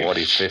 let's just say.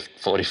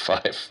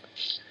 45.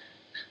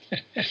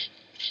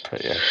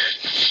 But yeah.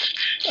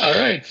 All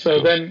right,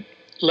 so then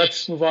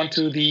let's move on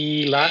to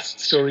the last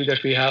story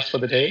that we have for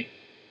the day,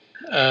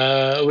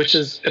 which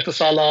is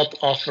Etisalat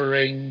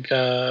offering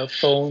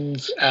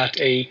phones at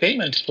a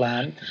payment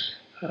plan.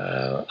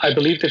 I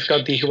believe they've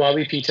got the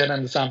Huawei P10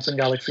 and the Samsung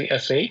Galaxy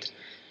S8,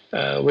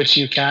 which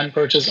you can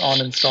purchase on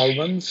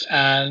installments.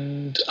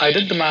 And I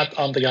did the math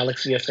on the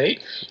Galaxy S8,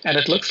 and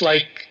it looks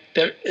like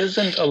there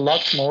isn't a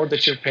lot more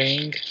that you're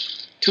paying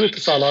to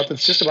Etisalat.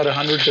 It's just about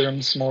 100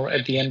 dirhams more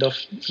at the end of,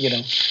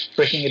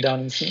 breaking it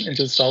down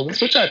into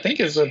installments, which I think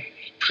is a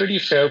pretty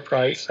fair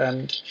price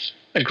and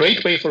a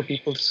great way for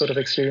people to sort of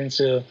experience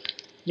the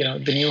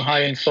new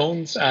high-end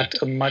phones at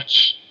a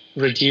much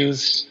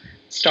reduced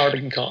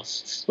starting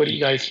costs. What do you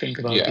guys think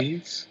about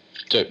these?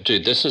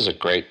 Dude, this is a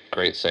great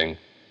thing,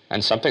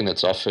 and something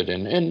that's offered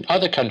in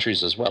other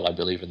countries as well. I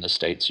believe in the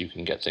States you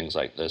can get things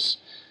like this,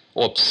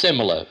 or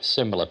similar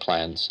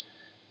plans.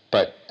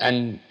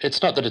 And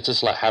it's not that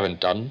Etisalat haven't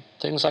done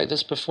things like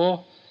this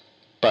before,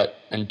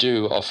 and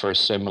do offer a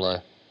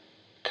similar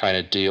kind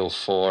of deal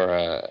for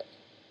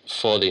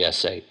the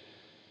S8.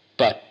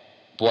 But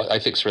what I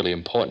think is really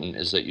important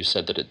is that you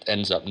said that it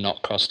ends up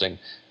not costing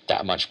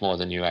that much more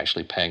than you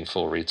actually paying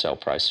full retail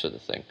price for the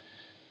thing,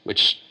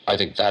 which I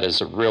think that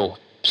is a real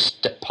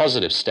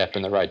positive step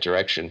in the right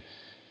direction.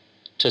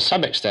 To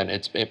some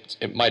extent,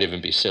 it might even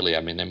be silly.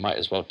 I mean, they might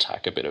as well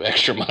tack a bit of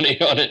extra money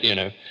on it,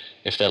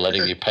 if they're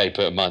letting you pay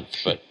per month.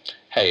 But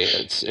hey,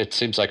 it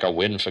seems like a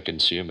win for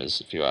consumers,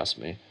 if you ask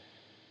me.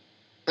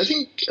 I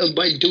think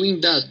by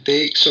doing that,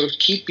 they sort of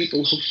keep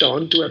people hooked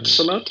on to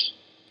Etisalat.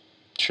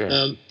 Sure.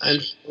 And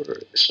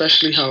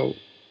especially how,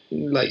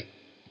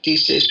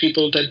 these days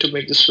people tend to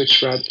make the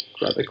switch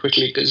rather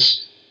quickly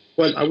because,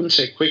 well, I wouldn't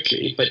say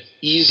quickly, but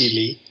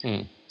easily.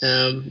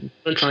 I'm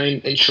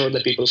trying to ensure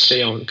that people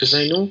stay on, because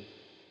I know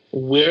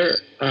we're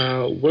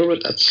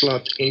with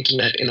Etisalat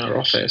Internet in our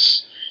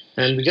office,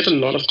 And we get a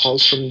lot of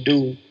calls from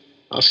Do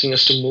asking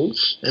us to move.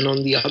 And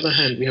on the other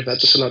hand, we have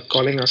Etisalat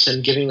calling us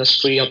and giving us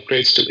free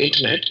upgrades to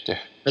internet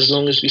as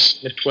long as we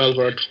sign a 12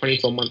 or a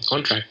 24-month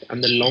contract.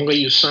 And the longer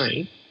you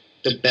sign,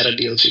 the better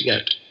deals you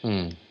get.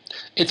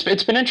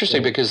 It's been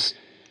interesting because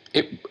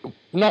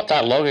not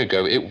that long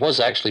ago, it was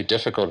actually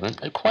difficult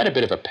and quite a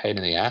bit of a pain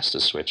in the ass to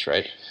switch,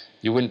 right?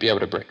 You wouldn't be able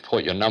to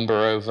port your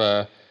number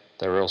over.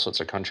 There are all sorts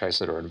of contracts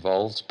that are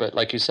involved. But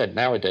like you said,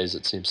 nowadays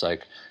it seems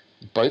like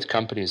both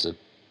companies are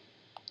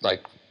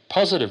like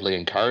positively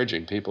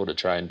encouraging people to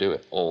try and do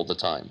it all the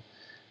time.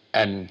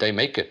 And they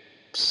make it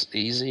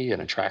easy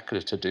and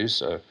attractive to do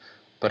so.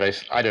 But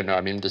I don't know,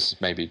 I mean, this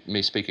is maybe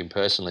me speaking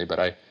personally,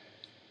 but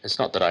it's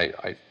not that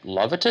I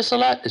love a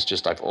Etisalat, it's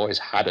just I've always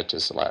had a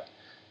Etisalat.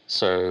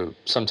 So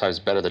sometimes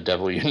better the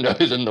devil you know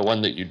than the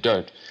one that you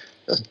don't.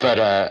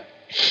 But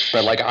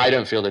like I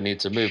don't feel the need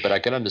to move, but I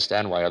can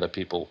understand why other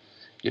people,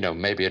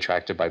 may be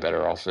attracted by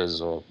better offers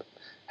or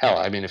hell,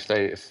 I mean, if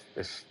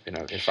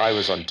I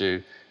was on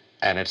Do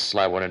and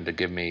Etisalat wanted to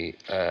give me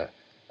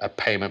a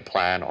payment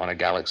plan on a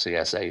Galaxy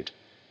S8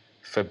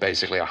 for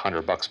basically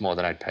 $100 more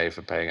than I'd pay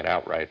for paying it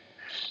outright,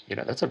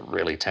 that's a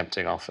really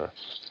tempting offer.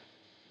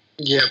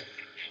 Yeah.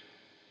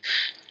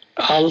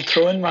 I'll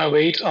throw in my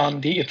weight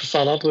on the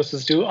Etisalat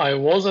versus Do. I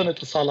was on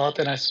Etisalat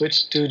and I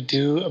switched to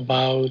Do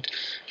about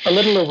a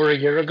little over a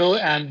year ago.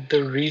 And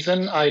the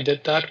reason I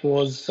did that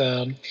was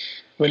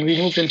when we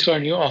moved into our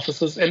new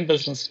offices in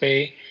Business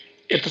Bay,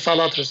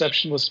 Etisalat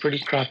reception was pretty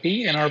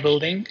crappy in our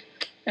building.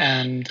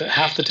 And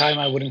half the time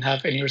I wouldn't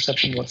have any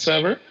reception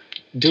whatsoever.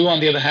 Do, on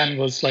the other hand,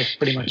 was like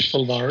pretty much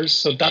full bars.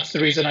 So that's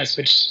the reason I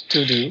switched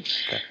to Do.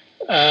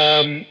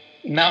 Okay.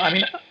 Now, I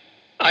mean,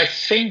 I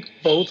think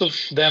both of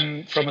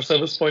them, from a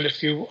service point of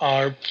view,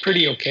 are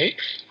pretty okay.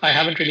 I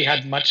haven't really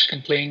had much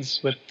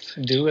complaints with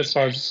Do as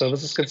far as the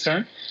service is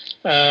concerned.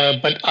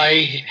 But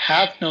I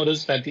have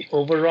noticed that the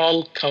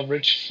overall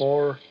coverage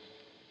for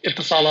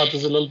Etisalat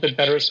is a little bit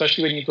better,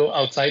 especially when you go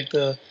outside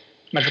the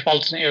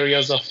metropolitan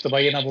areas of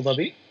Dubai and Abu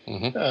Dhabi.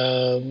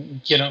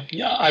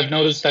 Mm-hmm. I've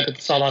noticed that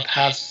Etisalat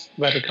has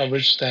better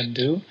coverage than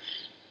Do.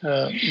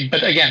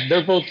 But again,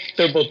 they're both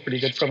pretty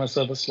good from a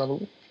service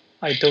level.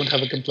 I don't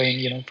have a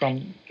complaint,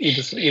 from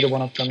either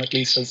one of them, at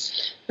least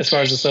as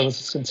far as the service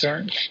is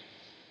concerned.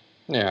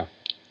 Yeah,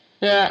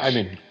 I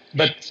mean,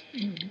 but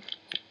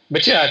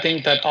yeah, I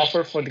think that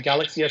offer for the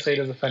Galaxy S8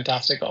 is a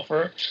fantastic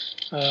offer.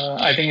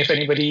 I think if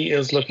anybody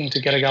is looking to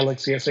get a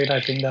Galaxy S8,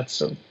 I think that's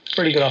a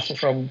pretty good offer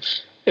from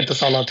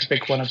Etisalat to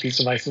pick one of these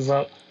devices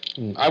up.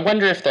 I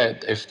wonder if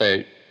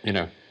they,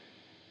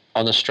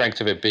 on the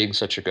strength of it being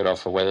such a good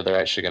offer, whether they're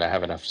actually going to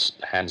have enough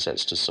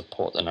handsets to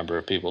support the number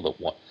of people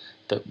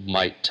that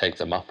might take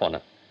them up on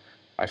it.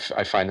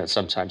 I find that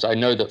sometimes. I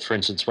know that, for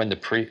instance, when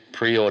the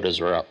pre-orders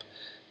were up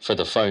for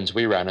the phones,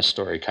 we ran a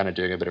story kind of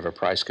doing a bit of a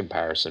price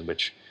comparison,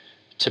 which,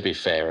 to be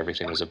fair,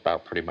 everything was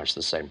about pretty much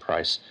the same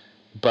price.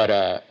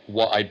 But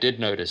what I did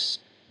notice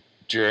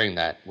during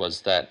that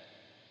was that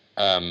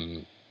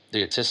the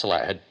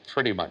Etisalat had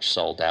pretty much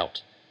sold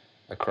out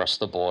across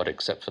the board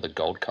except for the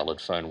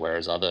gold-colored phone,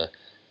 whereas other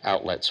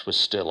outlets were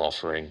still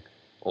offering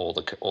all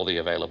the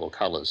available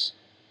colors.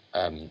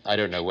 I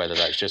don't know whether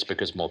that's just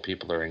because more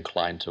people are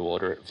inclined to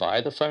order it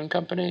via the phone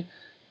company,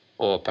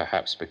 or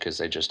perhaps because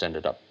they just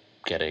ended up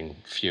getting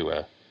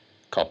fewer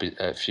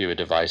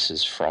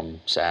devices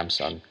from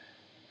Samsung.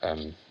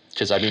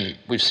 Because I mean,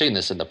 we've seen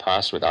this in the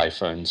past with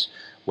iPhones,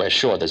 where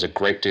sure there's a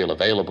great deal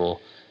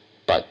available,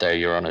 but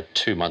you're on a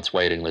 2-month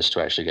waiting list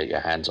to actually get your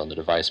hands on the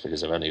device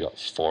because they've only got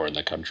 4 in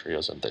the country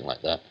or something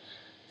like that.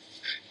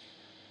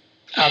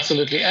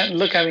 Absolutely, and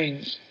look, I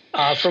mean.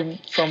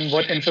 From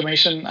what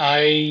information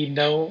I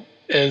know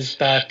is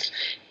that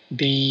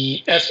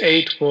the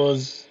S8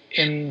 was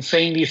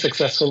insanely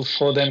successful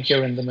for them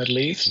here in the Middle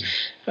East.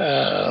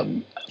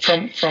 From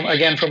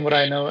what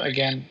I know,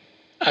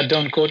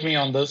 don't quote me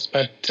on this,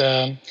 but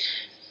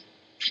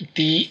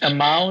the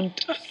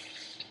amount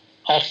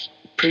of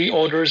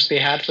pre-orders they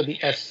had for the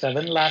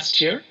S7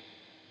 last year,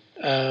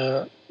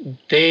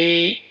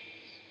 they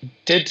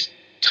did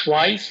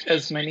twice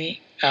as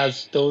many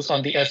as those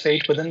on the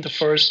S8 within the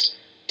first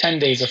 10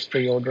 days of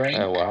pre-ordering.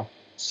 Oh, wow.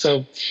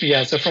 So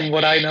from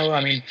what I know,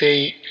 I mean,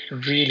 they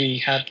really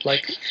had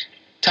like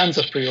tons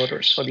of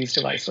pre-orders for these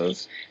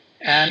devices.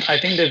 And I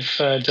think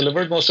they've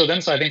delivered most of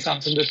them. So I think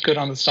Samsung did good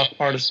on the stock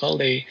part as well.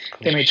 They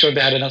made sure they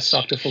had enough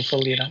stock to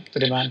fulfill, the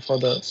demand for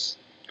those.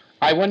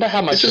 I wonder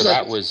how much of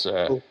that was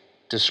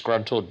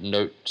disgruntled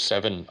Note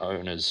 7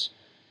 owners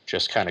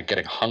just kind of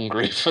getting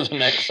hungry for the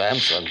next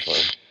Samsung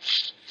phone.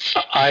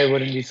 I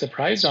wouldn't be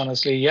surprised,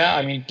 honestly. Yeah,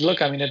 I mean,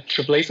 look, it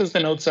replaces the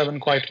Note 7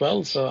 quite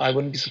well, so I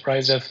wouldn't be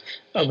surprised if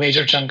a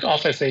major chunk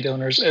of S8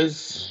 owners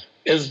is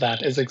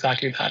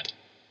exactly that.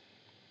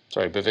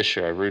 Sorry,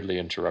 Bhavisha, I rudely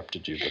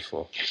interrupted you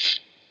before.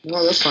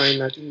 No, that's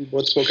fine. I think we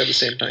both spoke at the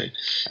same time.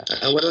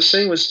 What I was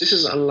saying was this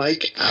is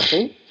unlike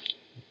Apple.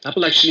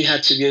 Apple actually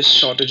had severe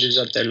shortages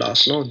at their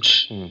last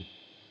launch.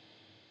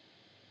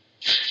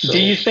 So, do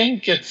you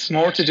think it's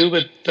more to do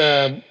with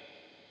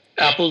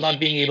Apple not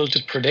being able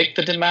to predict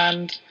the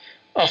demand,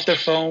 of their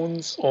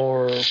phones,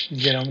 or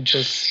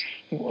just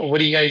what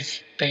do you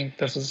guys think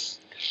this is?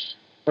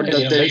 What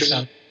that based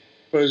on?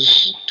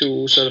 Was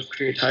to sort of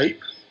create hype.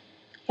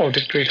 Or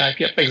to create hype?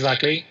 Yep,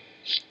 exactly.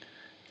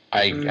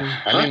 I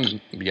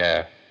mean,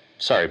 yeah.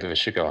 Sorry,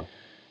 Bhavish, you go on.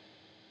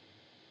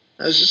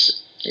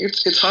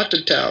 It's hard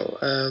to tell.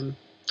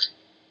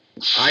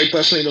 I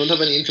personally don't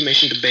have any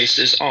information to base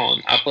this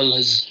on.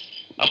 Apple's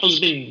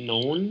been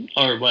known,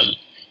 or well,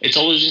 it's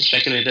always been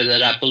speculated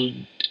that Apple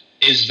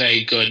is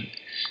very good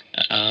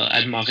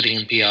at marketing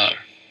and PR.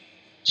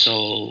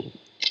 So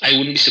I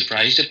wouldn't be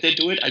surprised if they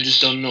do it. I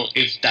just don't know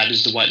if that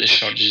is why the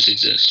shortages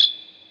exist.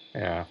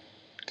 Yeah.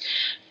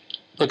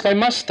 Look, they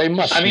must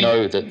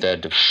know that they're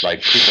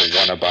people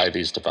want to buy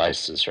these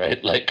devices,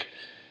 right? Like,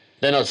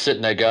 they're not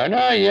sitting there going,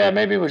 "Oh yeah,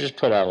 maybe we'll just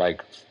put out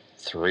like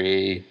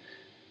 3,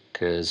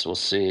 because we'll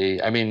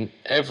see." I mean,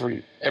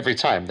 every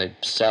time they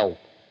sell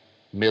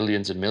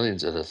millions and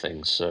millions of the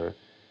things, so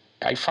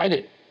I find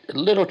it a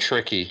little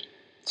tricky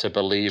to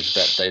believe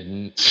that they're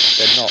not,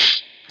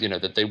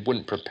 that they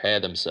wouldn't prepare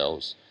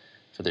themselves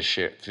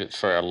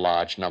for a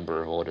large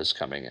number of orders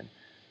coming in.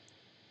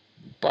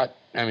 But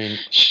I mean,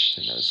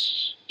 who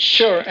knows?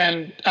 Sure,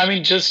 and I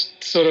mean,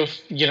 just sort of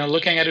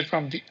looking at it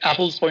from the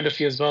Apple's point of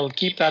view as well.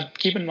 Keep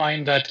in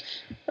mind that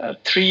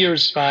 3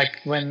 years back,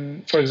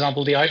 when, for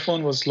example, the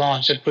iPhone was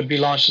launched, it would be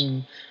launched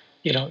in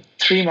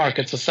 3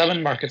 markets or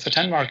 7 markets or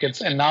 10 markets,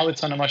 and now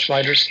it's on a much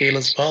wider scale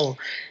as well.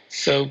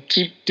 So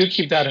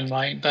keep that in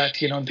mind, that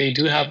they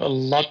do have a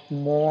lot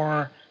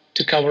more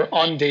to cover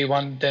on day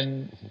one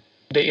than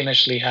they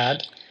initially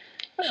had.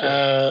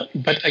 Sure.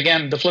 But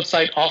again, the flip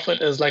side of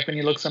it is, like, when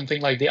you look something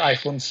like the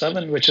iPhone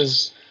 7, which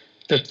is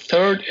the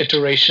 3rd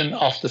iteration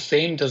of the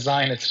same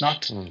design. It's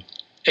not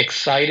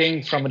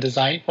exciting from a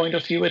design point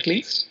of view, at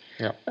least.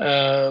 Yeah.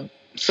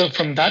 So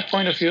from that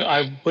point of view,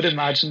 I would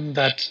imagine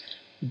that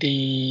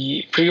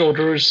the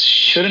pre-orders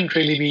shouldn't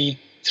really be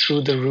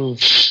through the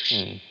roof.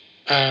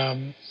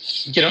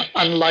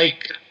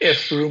 Unlike,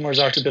 if rumors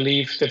are to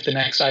believe, if the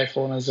next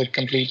iPhone is a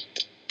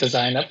complete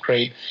design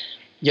upgrade,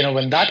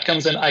 when that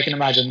comes in, I can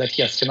imagine that,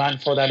 yes,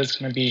 demand for that is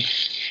going to be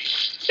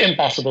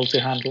impossible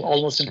to handle,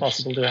 almost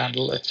impossible to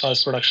handle as far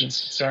as production is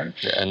concerned.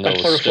 Yeah, and there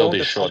will still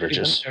be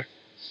shortages.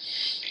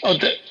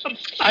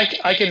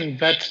 I can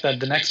bet that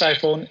the next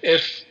iPhone,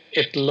 if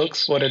it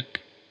looks what it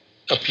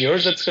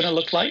appears it's going to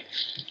look like,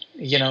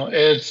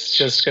 it's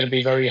just going to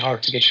be very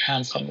hard to get your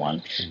hands on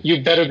one.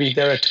 You better be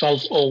there at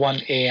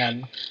 12:01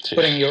 a.m.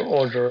 putting your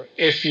order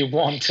if you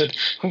want it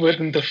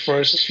within the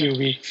first few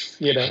weeks.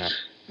 I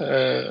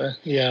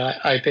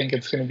think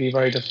it's going to be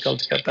very difficult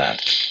to get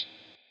that.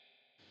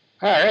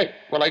 All right.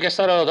 Well, I guess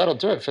that'll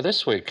do it for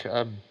this week.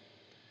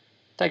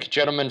 Thank you,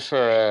 gentlemen,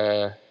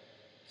 for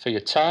your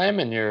time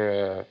and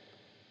your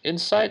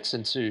insights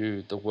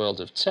into the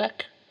world of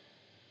tech.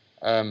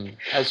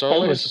 As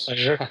always, a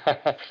pleasure.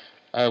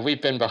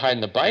 We've been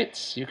Behind the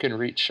Bytes. You can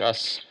reach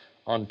us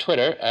on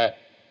Twitter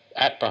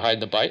at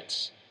Behind the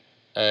Bytes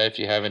if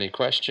you have any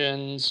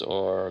questions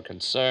or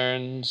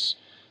concerns,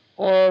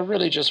 or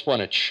really just want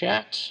to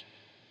chat.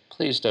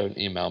 Please don't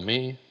email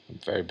me. I'm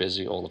very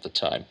busy all of the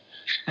time.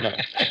 No.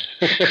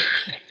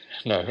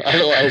 No.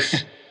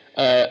 Otherwise,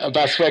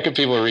 Abbas, where can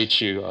people reach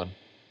you on?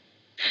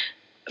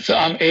 So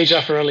I'm A.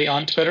 Jaffarelli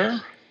on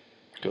Twitter.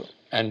 Cool.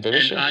 And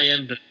Bhavish? And I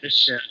am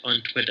Bhavish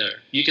on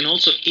Twitter. You can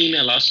also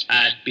email us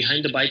at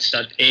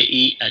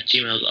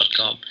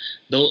behindthebytes.ae@gmail.com.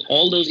 Though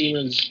all those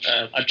emails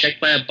are checked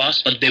by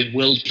Abbas, but they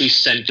will be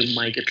sent to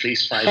Mike at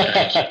least 5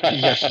 times.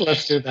 Yes,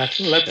 let's do that.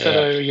 Let's set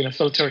a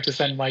filter to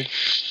send Mike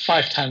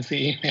 5 times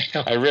the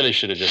email. I really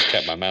should have just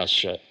kept my mouth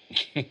shut.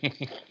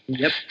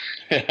 Yep.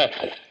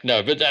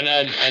 No, but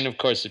and of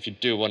course, if you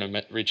do want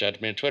to reach out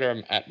to me on Twitter,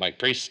 I'm at Mike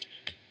Priest.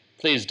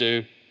 Please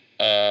do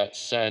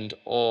send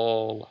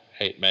all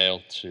hate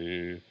mail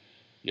to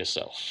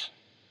yourself.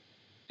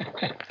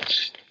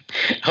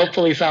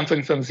 Hopefully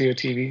Samsung sends you a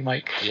TV,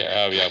 Mike.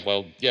 Yeah,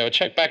 Well,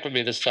 check back with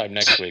me this time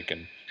next week,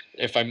 and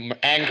if I'm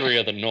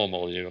angrier than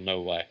normal, you'll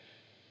know why.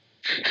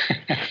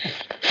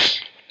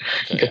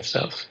 Good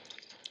stuff.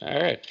 All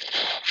right.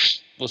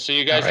 We'll see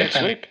you guys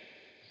next week.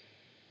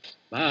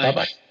 Bye.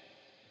 Bye-bye.